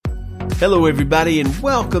Hello, everybody, and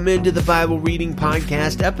welcome into the Bible Reading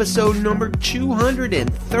Podcast, episode number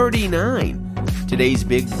 239. Today's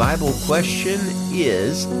big Bible question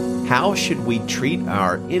is, how should we treat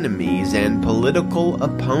our enemies and political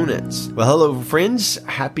opponents? Well, hello, friends.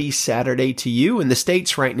 Happy Saturday to you. In the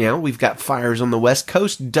States right now, we've got fires on the West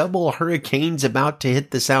Coast, double hurricanes about to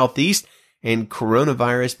hit the Southeast, and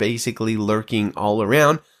coronavirus basically lurking all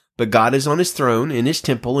around. But God is on his throne in his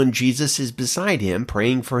temple, and Jesus is beside him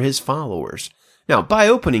praying for his followers. Now, by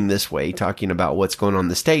opening this way, talking about what's going on in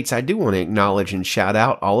the States, I do want to acknowledge and shout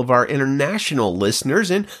out all of our international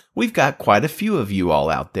listeners, and we've got quite a few of you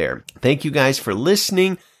all out there. Thank you guys for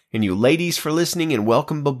listening, and you ladies for listening, and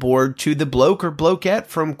welcome aboard to the bloke or blokette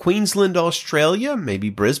from Queensland, Australia,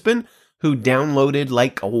 maybe Brisbane, who downloaded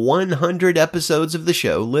like 100 episodes of the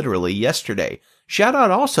show literally yesterday. Shout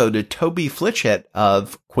out also to Toby Flitchett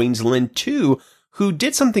of Queensland too, who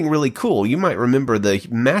did something really cool. You might remember the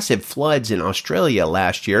massive floods in Australia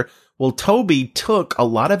last year. Well, Toby took a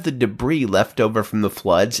lot of the debris left over from the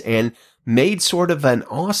floods and made sort of an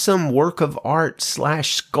awesome work of art /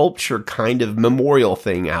 sculpture kind of memorial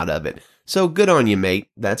thing out of it. So good on you, mate.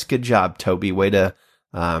 That's good job, Toby. Way to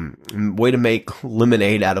make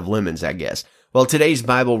lemonade out of lemons, I guess. Well, today's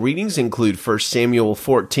Bible readings include 1 Samuel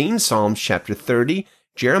 14, Psalms chapter 30,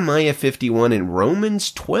 Jeremiah 51, and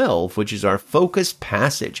Romans 12, which is our focus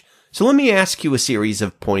passage. So let me ask you a series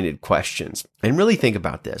of pointed questions, and really think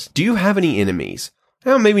about this. Do you have any enemies?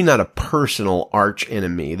 Well, maybe not a personal arch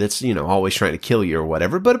enemy that's, always trying to kill you or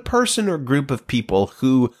whatever, but a person or group of people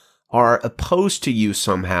who are opposed to you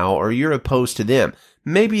somehow, or you're opposed to them.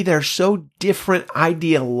 Maybe they're so different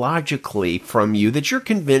ideologically from you that you're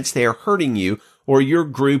convinced they are hurting you or your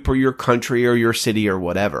group or your country or your city or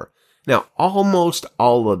whatever. Now, almost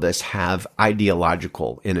all of us have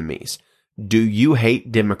ideological enemies. Do you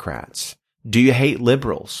hate Democrats? Do you hate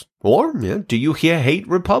liberals? Or do you hate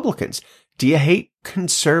Republicans? Do you hate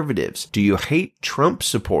conservatives? Do you hate Trump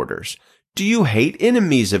supporters? Do you hate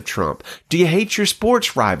enemies of Trump? Do you hate your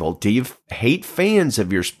sports rival? Do you hate fans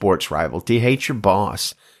of your sports rival? Do you hate your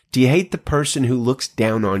boss? Do you hate the person who looks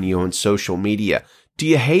down on you on social media? Do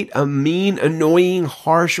you hate a mean, annoying,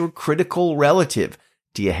 harsh, or critical relative?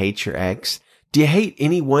 Do you hate your ex? Do you hate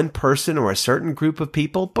any one person or a certain group of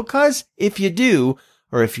people? Because if you do,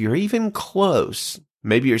 or if you're even close,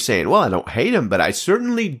 maybe you're saying, well, I don't hate them, but I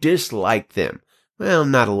certainly dislike them. Well,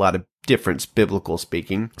 not a lot of difference, biblical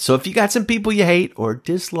speaking. So if you got some people you hate or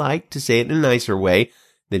dislike, to say it in a nicer way,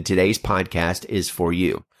 then today's podcast is for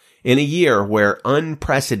you. In a year where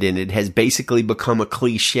unprecedented has basically become a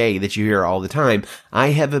cliche that you hear all the time, I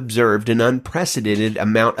have observed an unprecedented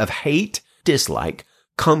amount of hate, dislike,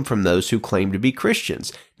 come from those who claim to be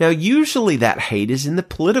Christians. Now, usually that hate is in the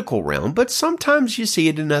political realm, but sometimes you see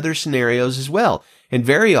it in other scenarios as well. And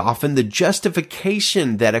very often the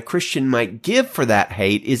justification that a Christian might give for that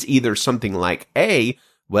hate is either something like A,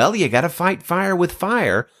 well, you gotta fight fire with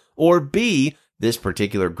fire, or B, this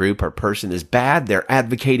particular group or person is bad, they're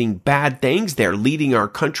advocating bad things, they're leading our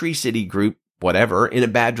country, city, group, whatever, in a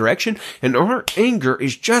bad direction, and our anger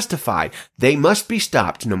is justified. They must be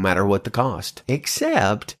stopped no matter what the cost.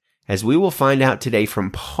 Except, as we will find out today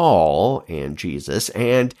from Paul and Jesus,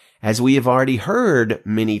 and as we have already heard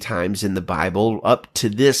many times in the Bible up to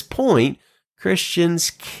this point,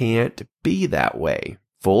 Christians can't be that way.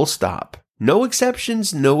 Full stop. No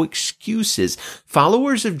exceptions, no excuses.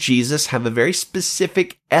 Followers of Jesus have a very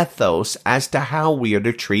specific ethos as to how we are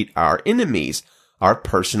to treat our enemies. Our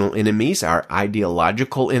personal enemies, our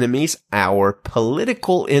ideological enemies, our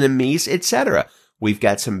political enemies, etc. We've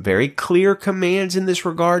got some very clear commands in this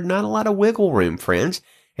regard, not a lot of wiggle room, friends.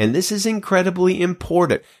 And this is incredibly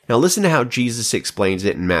important. Now listen to how Jesus explains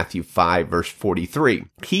it in Matthew 5, verse 43.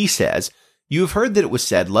 He says, "You have heard that it was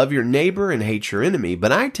said, 'Love your neighbor and hate your enemy.'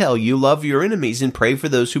 But I tell you, love your enemies and pray for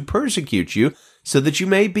those who persecute you, so that you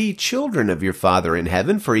may be children of your Father in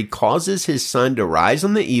heaven, for he causes his sun to rise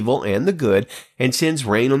on the evil and the good, and sends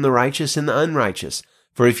rain on the righteous and the unrighteous.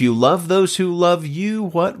 For if you love those who love you,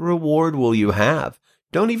 what reward will you have?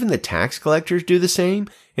 Don't even the tax collectors do the same?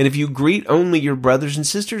 And if you greet only your brothers and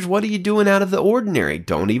sisters, what are you doing out of the ordinary?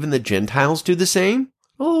 Don't even the Gentiles do the same?"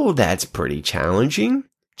 Oh, that's pretty challenging.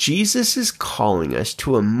 Jesus is calling us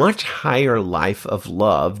to a much higher life of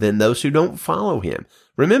love than those who don't follow him.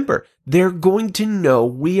 Remember, they're going to know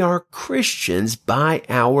we are Christians by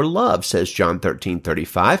our love, says John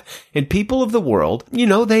 13:35. And people of the world,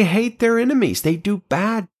 they hate their enemies. They do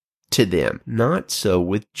bad to them. Not so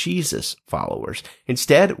with Jesus followers.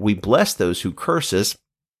 Instead, we bless those who curse us.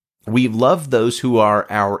 We love those who are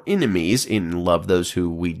our enemies and love those who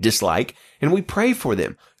we dislike, and we pray for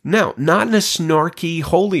them. No, not in a snarky,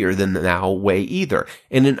 holier-than-thou way either.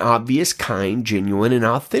 In an obvious, kind, genuine, and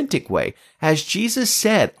authentic way. As Jesus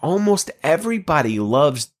said, almost everybody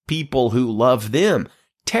loves people who love them.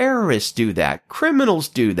 Terrorists do that. Criminals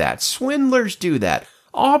do that. Swindlers do that.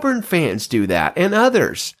 Auburn fans do that. And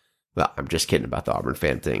others. Well, I'm just kidding about the Auburn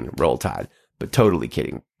fan thing. Roll Tide. But totally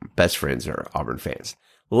kidding. Best friends are Auburn fans.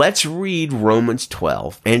 Let's read Romans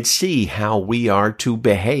 12 and see how we are to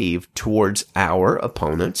behave towards our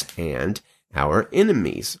opponents and our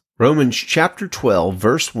enemies. Romans chapter 12,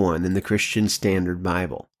 verse 1 in the Christian Standard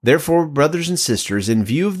Bible. Therefore, brothers and sisters, in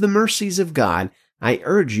view of the mercies of God, I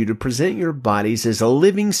urge you to present your bodies as a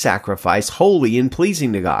living sacrifice, holy and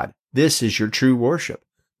pleasing to God. This is your true worship.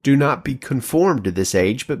 Do not be conformed to this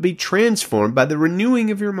age, but be transformed by the renewing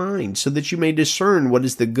of your mind, so that you may discern what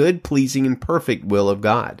is the good, pleasing, and perfect will of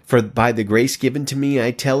God. For by the grace given to me, I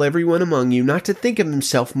tell everyone among you not to think of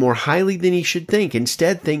himself more highly than he should think.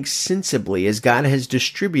 Instead, think sensibly, as God has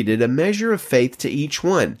distributed a measure of faith to each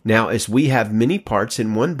one. Now, as we have many parts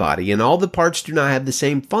in one body, and all the parts do not have the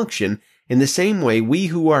same function, in the same way, we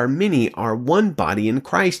who are many are one body in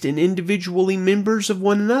Christ and individually members of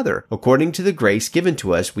one another. According to the grace given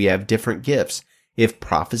to us, we have different gifts. If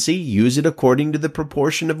prophecy, use it according to the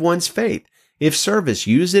proportion of one's faith. If service,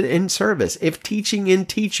 use it in service. If teaching, in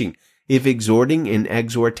teaching. If exhorting, in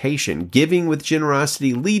exhortation. Giving with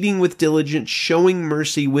generosity, leading with diligence, showing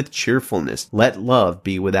mercy with cheerfulness. Let love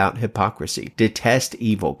be without hypocrisy. Detest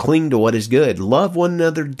evil. Cling to what is good. Love one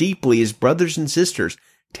another deeply as brothers and sisters.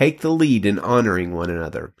 Take the lead in honoring one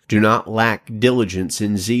another. Do not lack diligence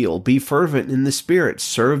in zeal. Be fervent in the Spirit.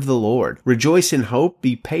 Serve the Lord. Rejoice in hope.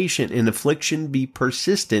 Be patient in affliction. Be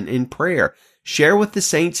persistent in prayer. Share with the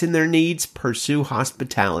saints in their needs. Pursue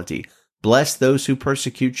hospitality. Bless those who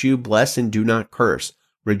persecute you. Bless and do not curse.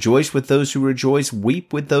 Rejoice with those who rejoice.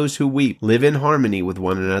 Weep with those who weep. Live in harmony with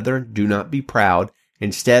one another. Do not be proud.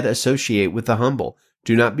 Instead, associate with the humble.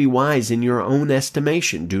 Do not be wise in your own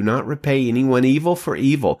estimation. Do not repay anyone evil for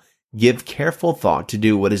evil. Give careful thought to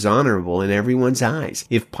do what is honorable in everyone's eyes.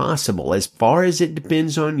 If possible, as far as it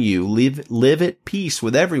depends on you, live at peace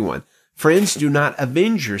with everyone. Friends, do not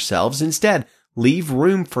avenge yourselves. Instead, leave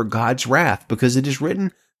room for God's wrath, because it is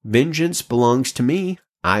written, "Vengeance belongs to me.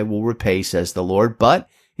 I will repay," says the Lord. But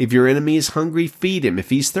if your enemy is hungry, feed him. If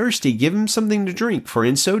he's thirsty, give him something to drink, for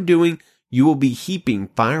in so doing, you will be heaping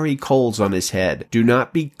fiery coals on his head. Do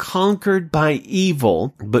not be conquered by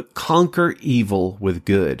evil, but conquer evil with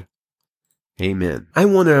good. Amen. I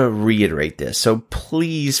want to reiterate this, so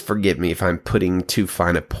please forgive me if I'm putting too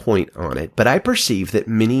fine a point on it, but I perceive that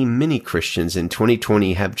many Christians in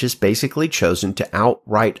 2020 have just basically chosen to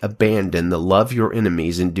outright abandon the love your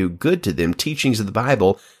enemies and do good to them teachings of the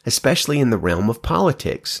Bible, especially in the realm of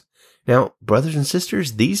politics. Now, brothers and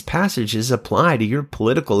sisters, these passages apply to your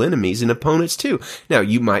political enemies and opponents too. Now,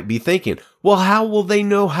 you might be thinking, well, how will they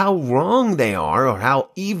know how wrong they are or how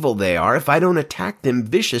evil they are if I don't attack them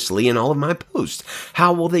viciously in all of my posts?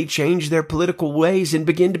 How will they change their political ways and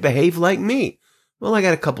begin to behave like me? Well, I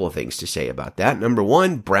got a couple of things to say about that. Number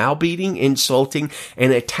one, browbeating, insulting,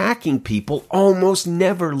 and attacking people almost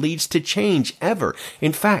never leads to change, ever.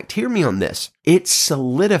 In fact, hear me on this. It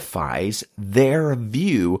solidifies their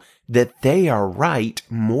view that they are right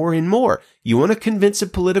more and more. You want to convince a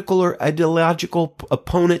political or ideological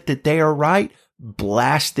opponent that they are right?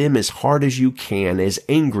 Blast them as hard as you can, as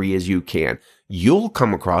angry as you can. You'll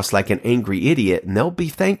come across like an angry idiot, and they'll be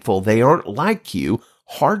thankful they aren't like you,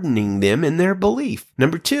 hardening them in their belief.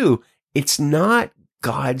 Number two, it's not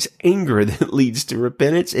God's anger that leads to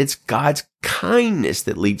repentance. It's God's kindness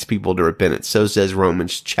that leads people to repentance. So says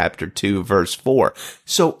Romans chapter 2, verse 4.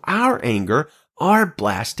 So our anger, our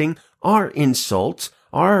blasting, our insults,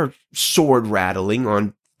 our sword rattling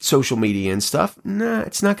on social media and stuff,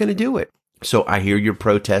 it's not going to do it. So I hear your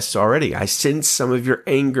protests already. I sense some of your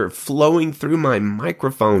anger flowing through my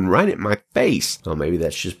microphone right at my face. Well, maybe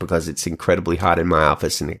that's just because it's incredibly hot in my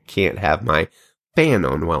office and I can't have my fan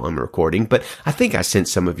on while I'm recording, but I think I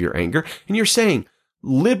sense some of your anger. And you're saying,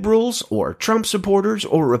 liberals or Trump supporters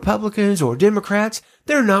or Republicans or Democrats,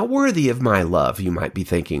 they're not worthy of my love, you might be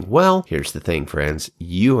thinking. Well, here's the thing, friends.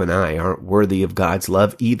 You and I aren't worthy of God's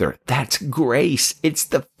love either. That's grace. It's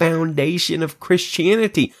the foundation of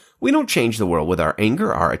Christianity. We don't change the world with our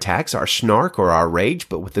anger, our attacks, our snark, or our rage,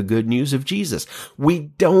 but with the good news of Jesus. We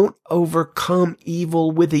don't overcome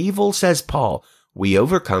evil with evil, says Paul. We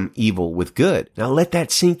overcome evil with good. Now let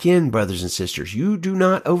that sink in, brothers and sisters. You do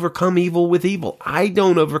not overcome evil with evil. I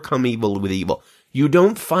don't overcome evil with evil. You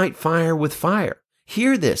don't fight fire with fire.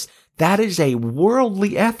 Hear this. That is a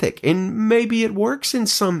worldly ethic, and maybe it works in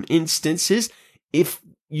some instances if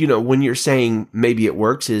when you're saying maybe it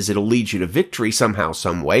works is it'll lead you to victory somehow,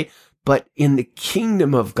 some way. But in the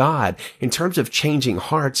kingdom of God, in terms of changing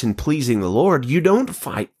hearts and pleasing the Lord, you don't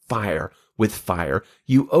fight fire with fire.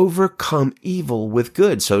 You overcome evil with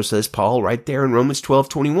good. So says Paul right there in Romans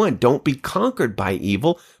 12:21. Don't be conquered by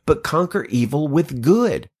evil, but conquer evil with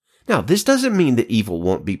good. Now, this doesn't mean that evil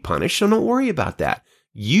won't be punished, so don't worry about that.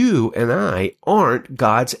 You and I aren't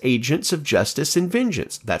God's agents of justice and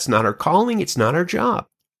vengeance. That's not our calling. It's not our job.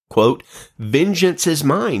 Quote, vengeance is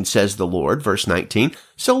mine, says the Lord, verse 19.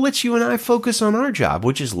 So let's you and I focus on our job,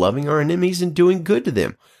 which is loving our enemies and doing good to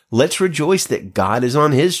them. Let's rejoice that God is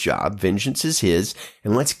on his job. Vengeance is his.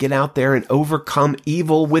 And let's get out there and overcome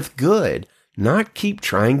evil with good. Not keep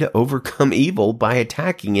trying to overcome evil by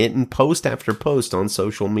attacking it in post after post on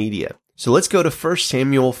social media. So let's go to 1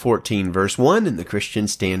 Samuel 14, verse 1 in the Christian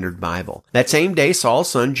Standard Bible. That same day,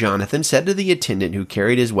 Saul's son Jonathan said to the attendant who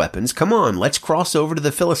carried his weapons, "Come on, let's cross over to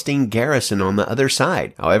the Philistine garrison on the other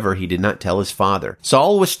side." However, he did not tell his father.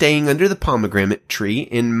 Saul was staying under the pomegranate tree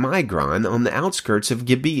in Migron on the outskirts of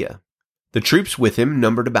Gibeah. The troops with him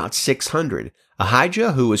numbered about 600.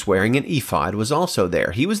 Ahijah, who was wearing an ephod, was also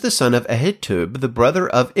there. He was the son of Ahitub, the brother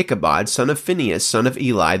of Ichabod, son of Phinehas, son of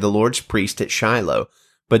Eli, the Lord's priest at Shiloh.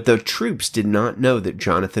 But the troops did not know that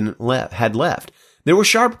Jonathan had left. There were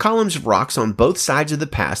sharp columns of rocks on both sides of the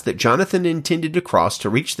pass that Jonathan intended to cross to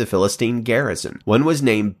reach the Philistine garrison. One was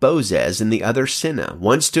named Bozez and the other Seneh.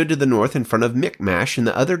 One stood to the north in front of Michmash and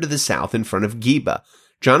the other to the south in front of Geba.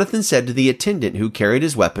 Jonathan said to the attendant who carried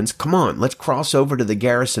his weapons, "Come on, let's cross over to the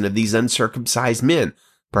garrison of these uncircumcised men.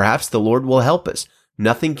 Perhaps the Lord will help us.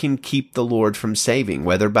 Nothing can keep the Lord from saving,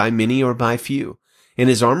 whether by many or by few." And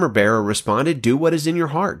his armor-bearer responded, "Do what is in your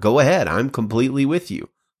heart. Go ahead. I'm completely with you."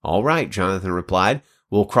 "All right," Jonathan replied.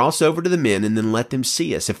 "We'll cross over to the men and then let them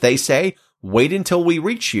see us. If they say, 'Wait until we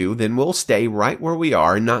reach you,' then we'll stay right where we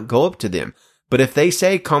are and not go up to them. But if they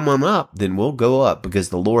say, 'Come on up,' then we'll go up because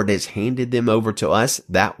the Lord has handed them over to us.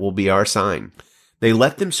 That will be our sign." They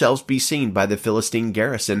let themselves be seen by the Philistine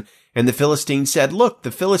garrison, and the Philistines said, "Look,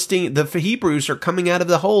 the Hebrews are coming out of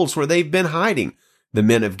the holes where they've been hiding." The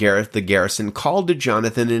men of the garrison called to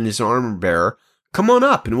Jonathan and his armor-bearer. "Come on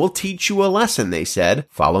up, and we'll teach you a lesson," they said.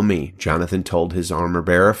 "Follow me," Jonathan told his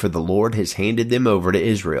armor-bearer, "for the Lord has handed them over to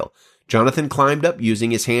Israel." Jonathan climbed up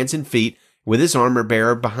using his hands and feet, with his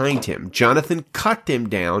armor-bearer behind him. Jonathan cut them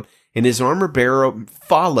down, and his armor-bearer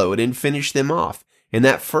followed and finished them off. In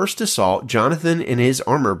that first assault, Jonathan and his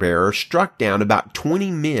armor-bearer struck down about 20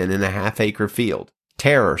 men in a half-acre field.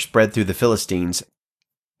 Terror spread through the Philistines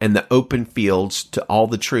and the open fields to all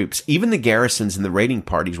the troops. Even the garrisons and the raiding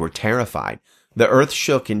parties were terrified. The earth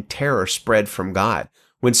shook and terror spread from God.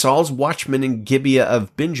 When Saul's watchmen in Gibeah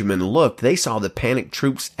of Benjamin looked, they saw the panicked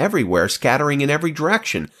troops everywhere, scattering in every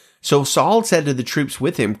direction. So Saul said to the troops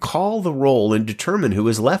with him, "Call the roll and determine who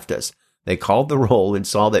has left us." They called the roll and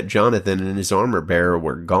saw that Jonathan and his armor-bearer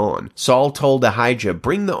were gone. Saul told Ahijah,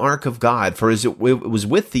 "Bring the ark of God, for it was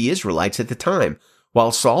with the Israelites at the time."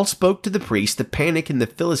 While Saul spoke to the priest, the panic in the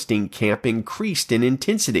Philistine camp increased in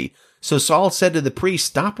intensity. So Saul said to the priest,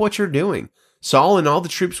 "Stop what you're doing." Saul and all the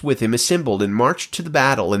troops with him assembled and marched to the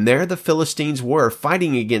battle, and there the Philistines were,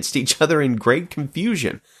 fighting against each other in great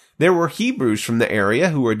confusion. There were Hebrews from the area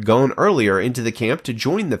who had gone earlier into the camp to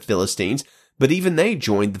join the Philistines, but even they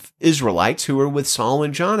joined the Israelites who were with Saul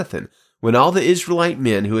and Jonathan. When all the Israelite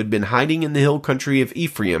men who had been hiding in the hill country of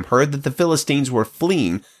Ephraim heard that the Philistines were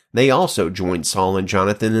fleeing, they also joined Saul and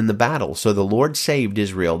Jonathan in the battle, so the Lord saved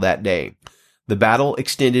Israel that day. The battle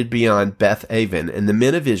extended beyond Beth Aven, and the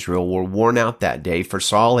men of Israel were worn out that day, for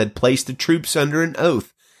Saul had placed the troops under an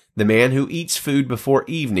oath. "The man who eats food before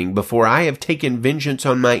evening, before I have taken vengeance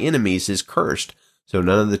on my enemies, is cursed." So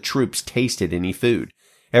none of the troops tasted any food.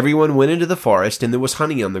 Everyone went into the forest, and there was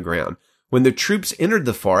honey on the ground. When the troops entered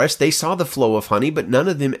the forest, they saw the flow of honey, but none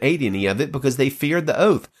of them ate any of it because they feared the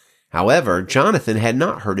oath. However, Jonathan had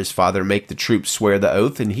not heard his father make the troops swear the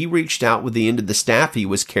oath, and he reached out with the end of the staff he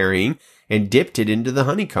was carrying and dipped it into the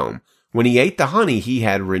honeycomb. When he ate the honey, he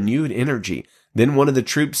had renewed energy. Then one of the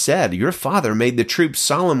troops said, "Your father made the troops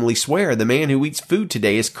solemnly swear, 'The man who eats food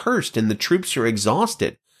today is cursed, and the troops are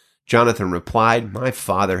exhausted.'" Jonathan replied, "My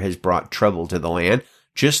father has brought trouble to the land.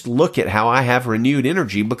 Just look at how I have renewed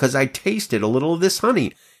energy because I tasted a little of this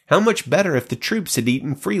honey. How much better if the troops had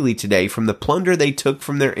eaten freely today from the plunder they took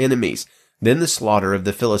from their enemies. Then the slaughter of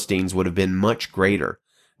the Philistines would have been much greater."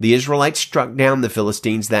 The Israelites struck down the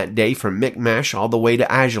Philistines that day from Michmash all the way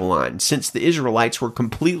to Ajalon. Since the Israelites were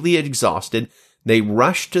completely exhausted, they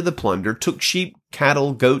rushed to the plunder, took sheep,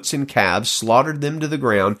 cattle, goats, and calves, slaughtered them to the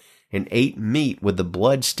ground, and ate meat with the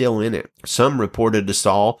blood still in it. Some reported to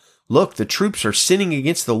Saul, Look, the troops are sinning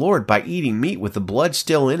against the Lord by eating meat with the blood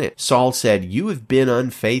still in it." Saul said, "You have been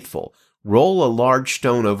unfaithful. Roll a large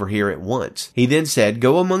stone over here at once." He then said,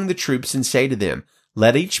 "Go among the troops and say to them,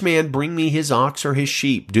 'Let each man bring me his ox or his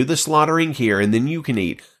sheep. Do the slaughtering here, and then you can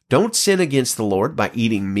eat. Don't sin against the Lord by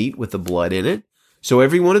eating meat with the blood in it.'" So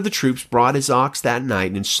every one of the troops brought his ox that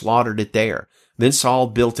night and slaughtered it there. Then Saul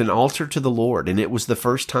built an altar to the Lord, and it was the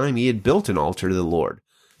first time he had built an altar to the Lord.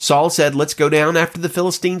 Saul said, "Let's go down after the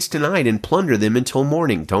Philistines tonight and plunder them until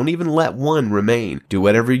morning. Don't even let one remain." "Do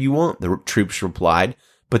whatever you want," the troops replied.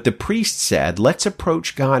 But the priest said, "Let's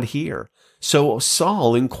approach God here." So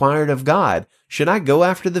Saul inquired of God, "Should I go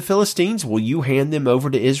after the Philistines? Will you hand them over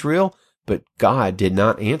to Israel?" But God did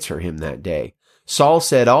not answer him that day. Saul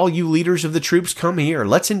said, "All you leaders of the troops, come here.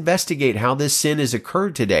 Let's investigate how this sin has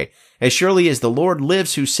occurred today. As surely as the Lord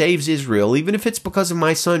lives who saves Israel, even if it's because of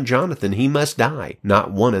my son Jonathan, he must die."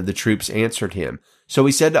 Not one of the troops answered him. So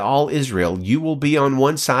he said to all Israel, "You will be on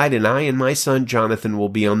one side, and I and my son Jonathan will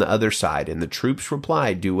be on the other side." And the troops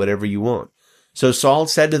replied, "Do whatever you want." So Saul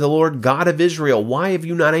said to the Lord, "God of Israel, why have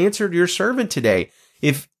you not answered your servant today?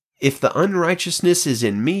 If the unrighteousness is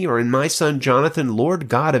in me or in my son Jonathan, Lord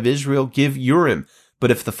God of Israel, give Urim. But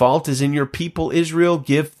if the fault is in your people Israel,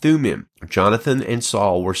 give Thummim." Jonathan and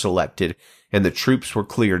Saul were selected, and the troops were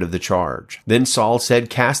cleared of the charge. Then Saul said,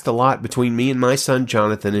 "Cast the lot between me and my son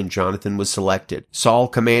Jonathan," and Jonathan was selected. Saul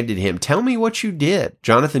commanded him, "Tell me what you did."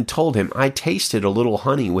 Jonathan told him, "I tasted a little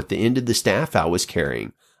honey with the end of the staff I was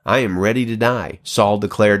carrying. I am ready to die." Saul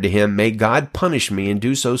declared to him, "May God punish me and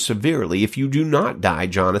do so severely if you do not die,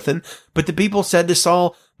 Jonathan." But the people said to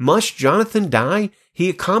Saul, "Must Jonathan die? He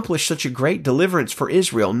accomplished such a great deliverance for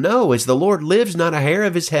Israel. No, as the Lord lives, not a hair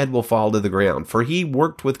of his head will fall to the ground, for he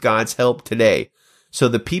worked with God's help today." So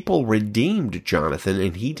the people redeemed Jonathan,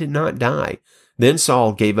 and he did not die. Then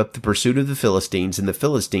Saul gave up the pursuit of the Philistines, and the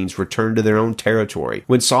Philistines returned to their own territory.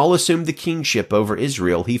 When Saul assumed the kingship over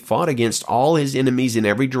Israel, he fought against all his enemies in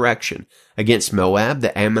every direction, against Moab,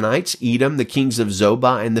 the Ammonites, Edom, the kings of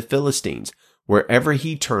Zobah, and the Philistines. Wherever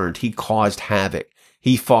he turned, he caused havoc.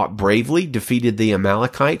 He fought bravely, defeated the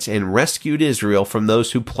Amalekites, and rescued Israel from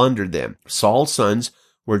those who plundered them. Saul's sons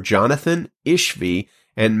were Jonathan, Ishvi,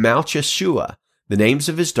 and Malchishua. The names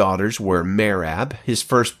of his daughters were Merab, his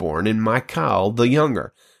firstborn, and Michal, the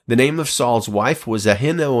younger. The name of Saul's wife was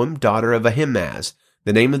Ahinoam, daughter of Ahimaaz.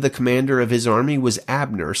 The name of the commander of his army was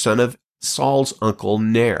Abner, son of Saul's uncle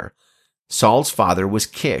Ner. Saul's father was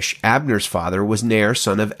Kish. Abner's father was Ner,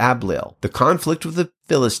 son of Ablil. The conflict with the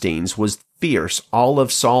Philistines was fierce all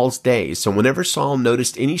of Saul's days, so whenever Saul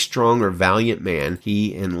noticed any strong or valiant man,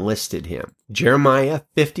 he enlisted him. Jeremiah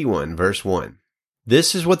 51, verse 1.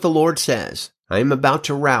 This is what the Lord says. I am about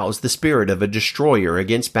to rouse the spirit of a destroyer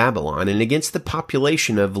against Babylon and against the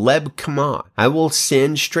population of Leb-Kamah. I will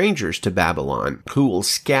send strangers to Babylon, who will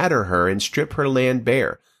scatter her and strip her land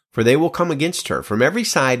bare, for they will come against her from every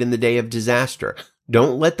side in the day of disaster.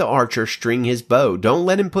 Don't let the archer string his bow. Don't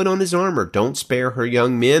let him put on his armor. Don't spare her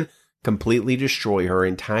young men. Completely destroy her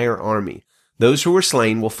entire army. Those who were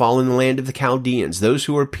slain will fall in the land of the Chaldeans, those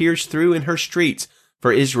who were pierced through in her streets.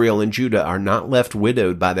 For Israel and Judah are not left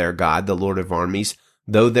widowed by their God, the Lord of armies,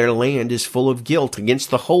 though their land is full of guilt against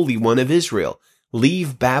the Holy One of Israel.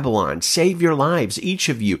 Leave Babylon. Save your lives, each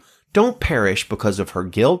of you. Don't perish because of her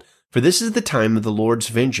guilt, for this is the time of the Lord's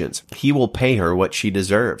vengeance. He will pay her what she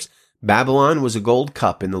deserves. Babylon was a gold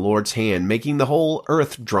cup in the Lord's hand, making the whole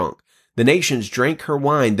earth drunk. The nations drank her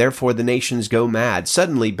wine, therefore the nations go mad.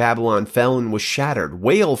 Suddenly Babylon fell and was shattered.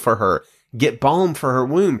 Wail for her. Get balm for her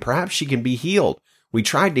wound. Perhaps she can be healed. We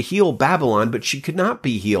tried to heal Babylon, but she could not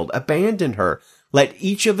be healed. Abandon her. Let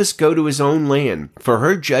each of us go to his own land, for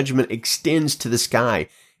her judgment extends to the sky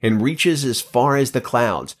and reaches as far as the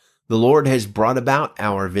clouds. The Lord has brought about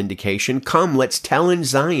our vindication. Come, let's tell in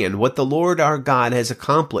Zion what the Lord our God has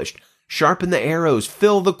accomplished. Sharpen the arrows,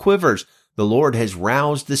 fill the quivers. The Lord has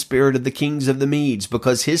roused the spirit of the kings of the Medes,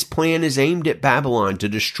 because his plan is aimed at Babylon to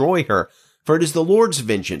destroy her. For it is the Lord's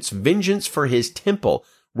vengeance for his temple.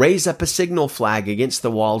 Raise up a signal flag against the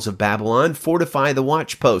walls of Babylon. Fortify the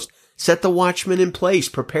watchpost. Set the watchmen in place.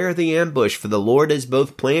 Prepare the ambush, for the Lord has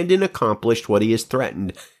both planned and accomplished what he has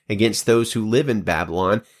threatened against those who live in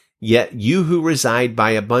Babylon. Yet you who reside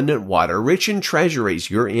by abundant water, rich in treasuries,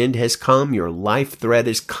 your end has come. Your life thread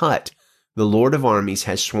is cut. The Lord of armies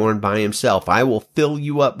has sworn by himself, I will fill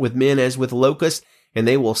you up with men as with locusts, and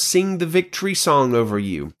they will sing the victory song over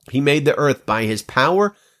you. He made the earth by his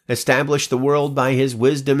power, established the world by his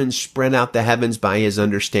wisdom, and spread out the heavens by his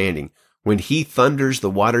understanding. When he thunders, the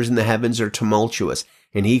waters in the heavens are tumultuous,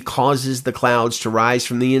 and he causes the clouds to rise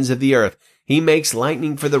from the ends of the earth. He makes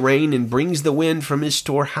lightning for the rain and brings the wind from his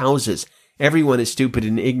storehouses. Everyone is stupid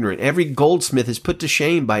and ignorant. Every goldsmith is put to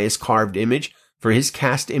shame by his carved image, for his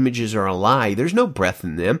cast images are a lie. There's no breath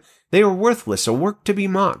in them. They are worthless, a work to be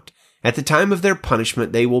mocked. At the time of their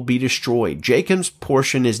punishment they will be destroyed. Jacob's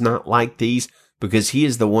portion is not like these, because he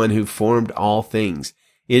is the one who formed all things.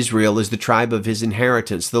 Israel is the tribe of his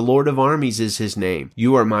inheritance. The Lord of armies is his name.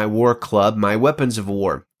 You are my war club, my weapons of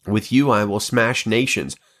war. With you I will smash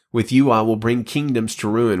nations. With you I will bring kingdoms to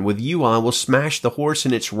ruin. With you I will smash the horse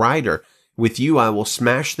and its rider. With you I will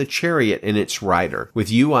smash the chariot and its rider. With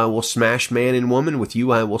you I will smash man and woman. With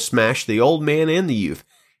you I will smash the old man and the youth.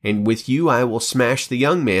 And with you I will smash the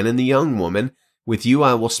young man and the young woman. With you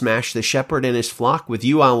I will smash the shepherd and his flock. With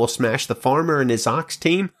you I will smash the farmer and his ox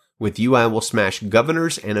team. With you I will smash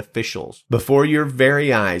governors and officials. Before your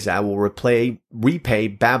very eyes I will repay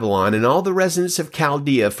Babylon and all the residents of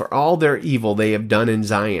Chaldea for all their evil they have done in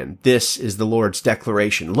Zion. This is the Lord's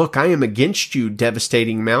declaration. Look, I am against you,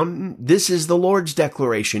 devastating mountain. This is the Lord's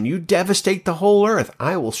declaration. You devastate the whole earth.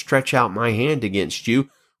 I will stretch out my hand against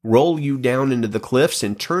you, roll you down into the cliffs,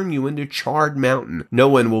 and turn you into charred mountain. No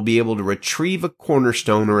one will be able to retrieve a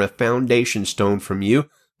cornerstone or a foundation stone from you,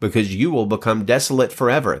 because you will become desolate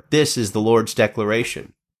forever. This is the Lord's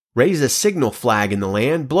declaration. Raise a signal flag in the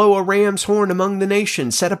land, blow a ram's horn among the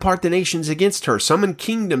nations, set apart the nations against her, summon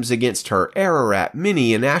kingdoms against her, Ararat,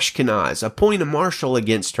 Minni, and Ashkenaz, appoint a marshal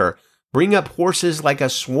against her, bring up horses like a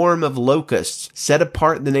swarm of locusts, set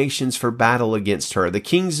apart the nations for battle against her, the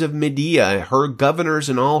kings of Media, her governors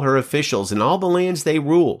and all her officials, and all the lands they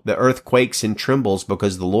rule. The earth quakes and trembles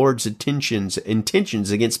because the Lord's intentions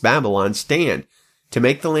against Babylon stand, to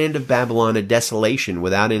make the land of Babylon a desolation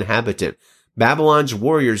without inhabitant. Babylon's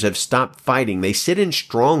warriors have stopped fighting. They sit in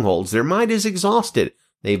strongholds. Their might is exhausted.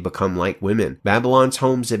 They've become like women. Babylon's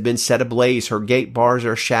homes have been set ablaze. Her gate bars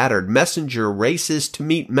are shattered. Messenger races to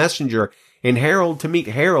meet messenger, and herald to meet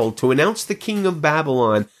herald, to announce the king of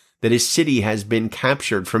Babylon that his city has been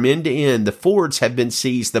captured from end to end. The fords have been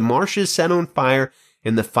seized. The marshes set on fire,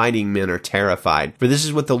 and the fighting men are terrified. For this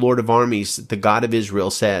is what the Lord of armies, the God of Israel,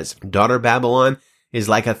 says. Daughter Babylon is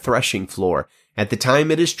like a threshing floor. At the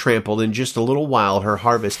time it is trampled, in just a little while her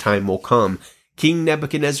harvest time will come. King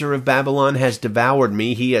Nebuchadnezzar of Babylon has devoured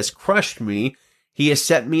me. He has crushed me. He has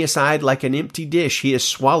set me aside like an empty dish. He has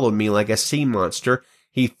swallowed me like a sea monster.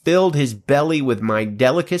 He filled his belly with my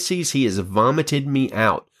delicacies. He has vomited me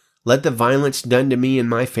out. Let the violence done to me and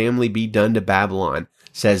my family be done to Babylon,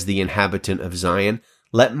 says the inhabitant of Zion.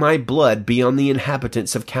 Let my blood be on the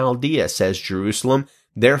inhabitants of Chaldea, says Jerusalem.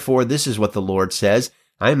 Therefore, this is what the Lord says.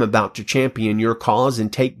 I am about to champion your cause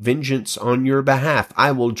and take vengeance on your behalf.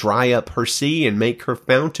 I will dry up her sea and make her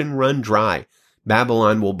fountain run dry.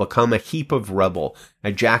 Babylon will become a heap of rubble,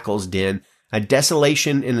 a jackal's den, a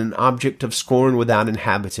desolation and an object of scorn without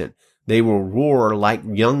inhabitant. They will roar like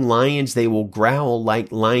young lions. They will growl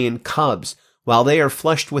like lion cubs. While they are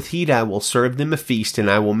flushed with heat, I will serve them a feast,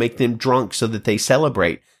 and I will make them drunk so that they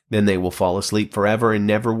celebrate. Then they will fall asleep forever and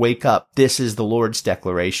never wake up. This is the Lord's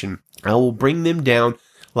declaration. I will bring them down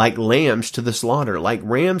like lambs to the slaughter, like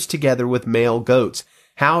rams together with male goats.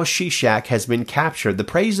 How Shishak has been captured, the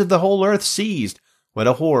praise of the whole earth seized. What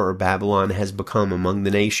a horror Babylon has become among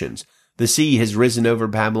the nations. The sea has risen over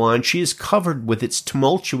Babylon. She is covered with its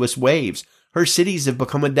tumultuous waves. Her cities have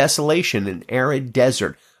become a desolation, an arid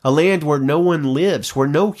desert, a land where no one lives, where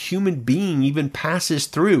no human being even passes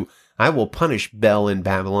through. I will punish Bel in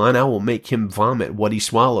Babylon. I will make him vomit what he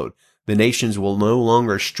swallowed. The nations will no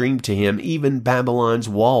longer stream to him. Even Babylon's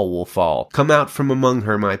wall will fall. Come out from among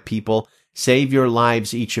her, my people. Save your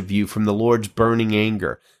lives, each of you, from the Lord's burning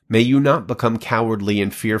anger. May you not become cowardly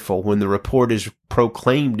and fearful when the report is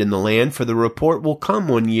proclaimed in the land, for the report will come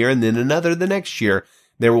 1 year and then another the next year.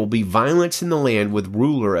 There will be violence in the land with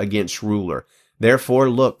ruler against ruler. Therefore,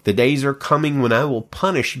 look, the days are coming when I will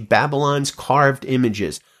punish Babylon's carved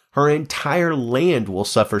images. Her entire land will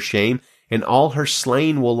suffer shame, and all her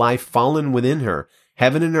slain will lie fallen within her.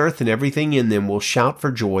 Heaven and earth and everything in them will shout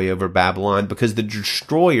for joy over Babylon, because the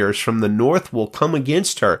destroyers from the north will come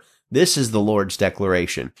against her. This is the Lord's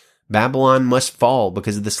declaration. Babylon must fall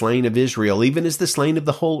because of the slain of Israel, even as the slain of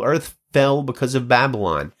the whole earth fell because of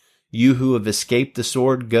Babylon. You who have escaped the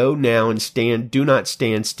sword, go now and stand. Do not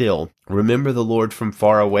stand still. Remember the Lord from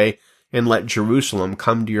far away, and let Jerusalem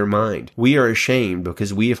come to your mind. We are ashamed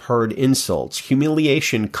because we have heard insults.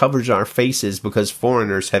 Humiliation covers our faces because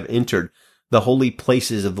foreigners have entered the holy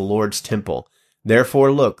places of the Lord's temple.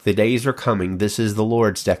 Therefore, look, the days are coming, this is the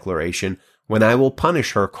Lord's declaration, when I will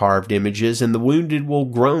punish her carved images, and the wounded will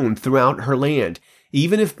groan throughout her land.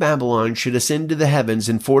 Even if Babylon should ascend to the heavens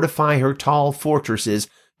and fortify her tall fortresses,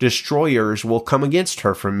 Destroyers will come against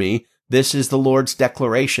her from me. This is the Lord's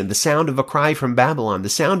declaration, the sound of a cry from Babylon, the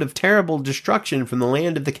sound of terrible destruction from the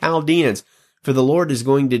land of the Chaldeans. For the Lord is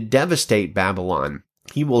going to devastate Babylon.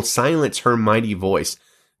 He will silence her mighty voice.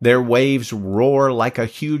 Their waves roar like a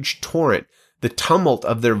huge torrent. The tumult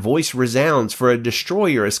of their voice resounds, for a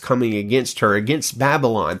destroyer is coming against her, against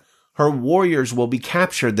Babylon. Her warriors will be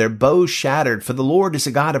captured, their bows shattered, for the Lord is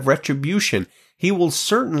a God of retribution. He will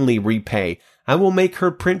certainly repay. I will make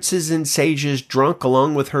her princes and sages drunk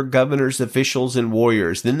along with her governors, officials, and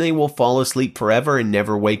warriors. Then they will fall asleep forever and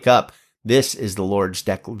never wake up. This is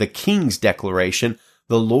the king's declaration.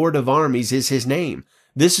 The Lord of armies is his name.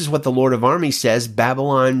 This is what the Lord of armies says.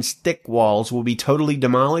 Babylon's thick walls will be totally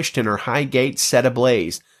demolished and her high gates set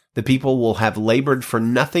ablaze. The people will have labored for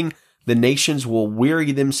nothing. The nations will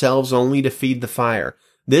weary themselves only to feed the fire.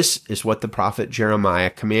 This is what the prophet Jeremiah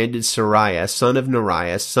commanded Seraiah, son of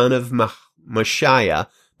Neriah, son of Mahshiah,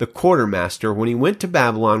 the quartermaster, when he went to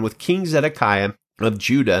Babylon with King Zedekiah of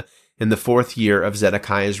Judah in the 4th year of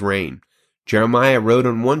Zedekiah's reign. Jeremiah wrote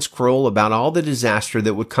on one scroll about all the disaster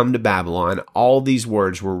that would come to Babylon. All these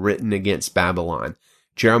words were written against Babylon.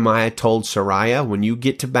 Jeremiah told Seraiah, when you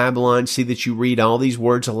get to Babylon, see that you read all these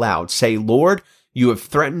words aloud. Say, Lord, you have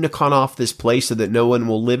threatened to cut off this place so that no one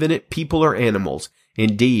will live in it, people or animals.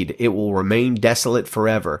 Indeed, it will remain desolate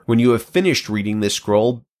forever. When you have finished reading this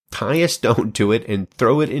scroll, tie a stone to it and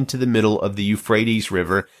throw it into the middle of the Euphrates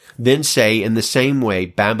River. Then say, in the same way,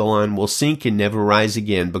 Babylon will sink and never rise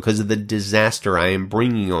again because of the disaster I am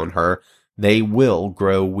bringing on her. They will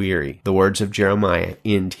grow weary. The words of Jeremiah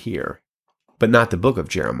end here. But not the book of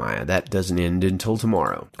Jeremiah. That doesn't end until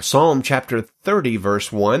tomorrow. Psalm chapter 30,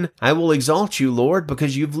 verse 1. I will exalt you, Lord,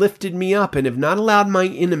 because you've lifted me up and have not allowed my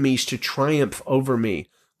enemies to triumph over me.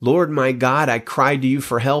 Lord my God, I cried to you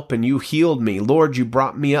for help, and you healed me. Lord, you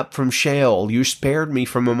brought me up from Sheol. You spared me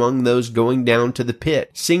from among those going down to the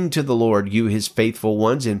pit. Sing to the Lord, you his faithful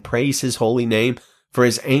ones, and praise his holy name, for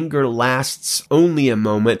his anger lasts only a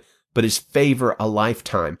moment, but his favor a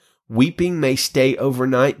lifetime. Weeping may stay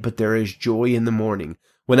overnight, but there is joy in the morning.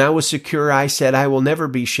 When I was secure, I said, I will never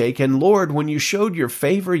be shaken. Lord, when you showed your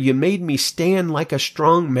favor, you made me stand like a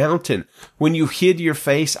strong mountain. When you hid your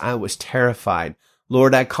face, I was terrified.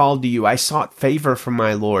 Lord, I called to you. I sought favor from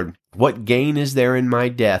my Lord. What gain is there in my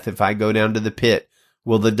death if I go down to the pit?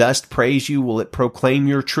 Will the dust praise you? Will it proclaim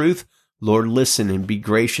your truth? Lord, listen and be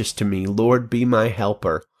gracious to me. Lord, be my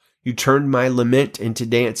helper. You turned my lament into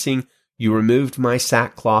dancing. You removed my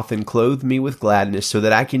sackcloth and clothed me with gladness so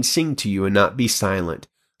that I can sing to you and not be silent.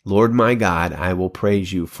 Lord my God, I will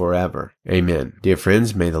praise you forever. Amen. Dear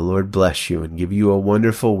friends, may the Lord bless you and give you a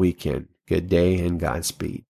wonderful weekend. Good day and Godspeed.